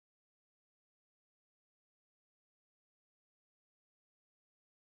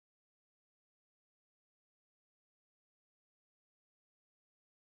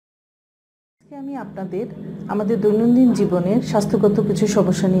আজকে আমি আপনাদের আমাদের দৈনন্দিন জীবনের স্বাস্থ্যগত কিছু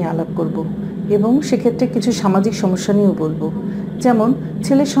সমস্যা নিয়ে আলাপ করব এবং সেক্ষেত্রে কিছু সামাজিক সমস্যা নিয়েও বলবো। যেমন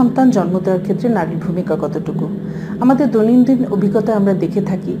ছেলে সন্তান জন্ম দেওয়ার ক্ষেত্রে নারীর ভূমিকা কতটুকু। আমাদের দৈনন্দিন অভিজ্ঞতায় আমরা দেখে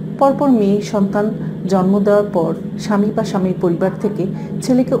থাকি, পরপর মেয়ে সন্তান জন্ম দেওয়ার পর স্বামী বা স্বামীর পরিবার থেকে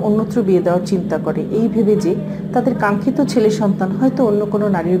ছেলেকে অন্যত্র বিয়ে দেওয়ার চিন্তা করে, এই ভেবে যে তাদের কাঙ্ক্ষিত ছেলে সন্তান হয়তো অন্য কোনো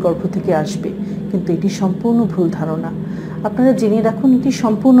নারীর গর্ভ থেকে আসবে। কিন্তু এটি সম্পূর্ণ ভুল ধারণা। আপনারা জেনে রাখুন, এটি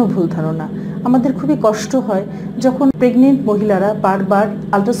সম্পূর্ণ ভুল ধারণা। আমাদের খুবই কষ্ট হয় যখন প্রেগনেন্ট মহিলারা বারবার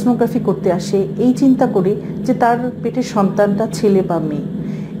আলট্রাসোনোগ্রাফি করতে আসে এই চিন্তা করে যে তার পেটের সন্তানটা ছেলে বা মেয়ে,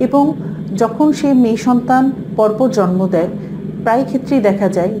 এবং যখন সে মেয়ে সন্তান পরপর জন্ম দেয় প্রায় ক্ষেত্রেই দেখা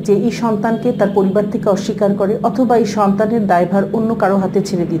যায় যে এই সন্তানকে তার পরিবার থেকে অস্বীকার করে অথবা এই সন্তানের দায়ভার অন্য কারো হাতে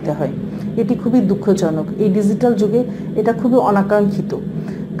ছেড়ে দিতে হয়। এটি খুবই দুঃখজনক। এই ডিজিটাল যুগে এটা খুবই অনাকাঙ্ক্ষিত,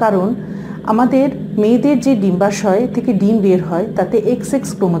 কারণ আমাদের মেয়েদের যে ডিম্বাশয় থেকে ডিম বের হয় তাতে XX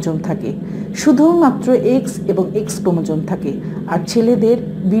ক্রোমোজোম থাকে, শুধুমাত্র X এবং X ক্রোমোজোম থাকে। আর ছেলেদের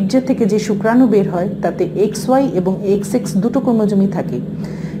বীর্য থেকে যে শুক্রাণু বের হয় তাতে XY এবং XX দুটো ক্রোমোজোমই থাকে।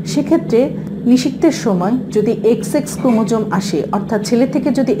 সেক্ষেত্রে নিষিক্তের সময় যদি XX ক্রোমোজোম আসে, অর্থাৎ ছেলে থেকে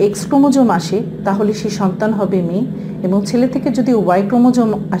যদি X ক্রোমোজোম আসে তাহলে সেই সন্তান হবে মেয়ে, এবং ছেলে থেকে যদি Y ক্রোমোজোম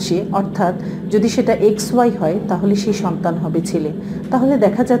আসে অর্থাৎ যদি সেটা XY হয় তাহলে সেই সন্তান হবে ছেলে। তাহলে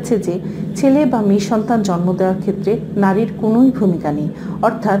দেখা যাচ্ছে যে ছেলে বা মেয়ে সন্তান জন্ম দেওয়ার ক্ষেত্রে নারীর কোনোই ভূমিকা নেই,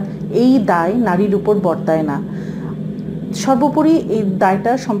 অর্থাৎ এই দায় নারীর উপর বর্তায় না। সর্বোপরি এই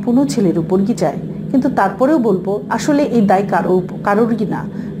দায়টা সম্পূর্ণ ছেলের উপরই যায়। কিন্তু তারপরেও বলবো, আসলে এই দায় কারোরই না,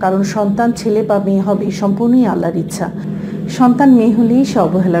 কারণ সন্তান ছেলে বা মেয়ে হবে সম্পূর্ণই আল্লাহর ইচ্ছা। সন্তান মেয়ে হলেই সে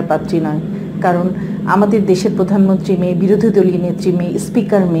অবহেলার পাত্রী নয়, কারণ আমাদের দেশের প্রধানমন্ত্রী মেয়ে, বিরোধী দলীয় নেত্রী মেয়ে,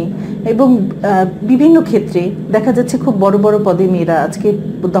 স্পিকার মেয়ে, এবং বিভিন্ন ক্ষেত্রে দেখা যাচ্ছে খুব বড় বড় পদে মেয়েরা আজকে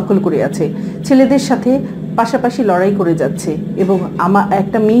দখল করে আছে, ছেলেদের সাথে পাশাপাশি লড়াই করে যাচ্ছে। এবং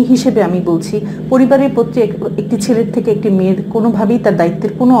একটা মেয়ে হিসেবে আমি বলছি, পরিবারের প্রতি একটি ছেলের থেকে একটি মেয়ের কোনোভাবেই তার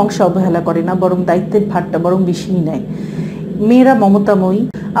দায়িত্বের কোনো অংশ অবহেলা করে না, বরং দায়িত্বের ভারটা বরং বেশিই নেয়। মেয়েরা মমতাময়ী।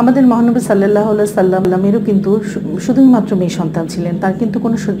 আমাদের মহানবী সাল্লাল্লাহু আলাইহি সাল্লামেরও কিন্তু শুধুমাত্র মেয়ে সন্তান ছিলেন, তার কিন্তু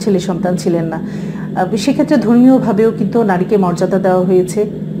কোনো ছেলে সন্তান ছিলেন না। সেক্ষেত্রে ধর্মীয়ভাবেও কিন্তু নারীকে মর্যাদা দেওয়া হয়েছে,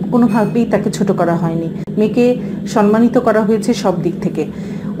 কোনোভাবেই তাকে ছোট করা হয়নি, মেয়েকে সম্মানিত করা হয়েছে সব দিক থেকে।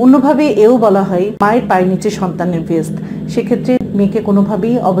 অন্যভাবে এও বলা হয় মায়ের পায়ের নিচে সন্তানের ভেস্ট। সেক্ষেত্রে মেয়েকে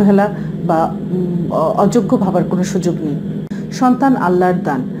কোনোভাবেই অবহেলা বা অযোগ্য ভাবার কোনো সুযোগ নেই। সন্তান আল্লাহর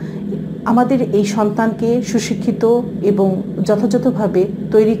দান। আমাদের এই সন্তানকে সুশিক্ষিত এবং যথাযথভাবে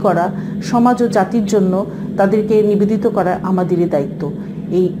তৈরি করা, সমাজ ও জাতির জন্য তাদেরকে নিবেদিত করা আমাদেরই দায়িত্ব।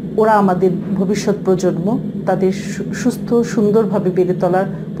 ওরা আমাদের ভবিষ্যৎ প্রজন্ম, তাদের সুস্থ সুন্দরভাবে বেড়ে তোলার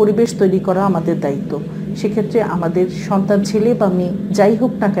পরিবেশ তৈরি করা আমাদের দায়িত্ব। সেক্ষেত্রে আমাদের সন্তান ছেলে বা মেয়ে যাই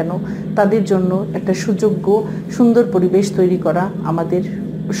হোক না কেন, তাদের জন্য একটা সুযোগ্য সুন্দর পরিবেশ তৈরি করা আমাদের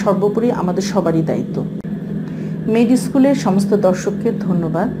সর্বোপরি আমাদের সবারই দায়িত্ব। মেডস্কুলের সমস্ত দর্শককে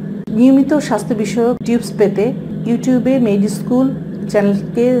ধন্যবাদ। নিয়মিত স্বাস্থ্য বিষয়ক টিপস পেতে ইউটিউবে মেডস্কুল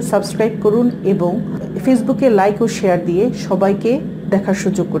চ্যানেলকে সাবস্ক্রাইব করুন এবং ফেসবুকে লাইক ও শেয়ার দিয়ে সবাইকে দেখার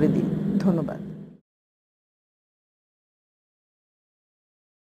সুযোগ করে দিন। ধন্যবাদ।